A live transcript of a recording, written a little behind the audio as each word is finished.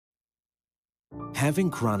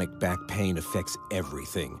Having chronic back pain affects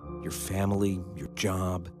everything, your family, your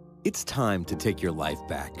job. It's time to take your life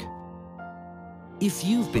back. If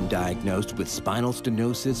you've been diagnosed with spinal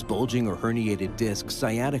stenosis, bulging or herniated disc,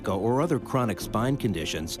 sciatica, or other chronic spine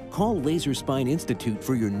conditions, call Laser Spine Institute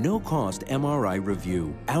for your no-cost MRI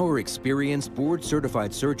review. Our experienced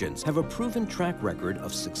board-certified surgeons have a proven track record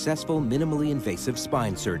of successful minimally invasive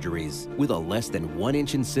spine surgeries. With a less than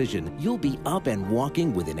 1-inch incision, you'll be up and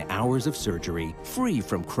walking within hours of surgery, free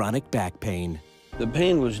from chronic back pain. The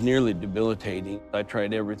pain was nearly debilitating. I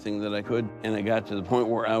tried everything that I could, and I got to the point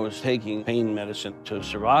where I was taking pain medicine to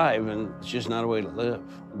survive, and it's just not a way to live.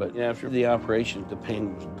 But after the operation, the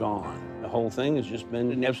pain was gone. The whole thing has just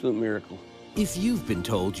been an absolute miracle. If you've been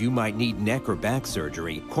told you might need neck or back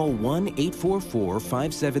surgery, call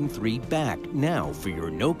 1-844-573-BACK now for your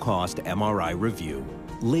no-cost MRI review.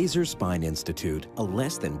 Laser Spine Institute, a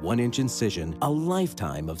less than 1-inch incision, a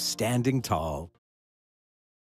lifetime of standing tall.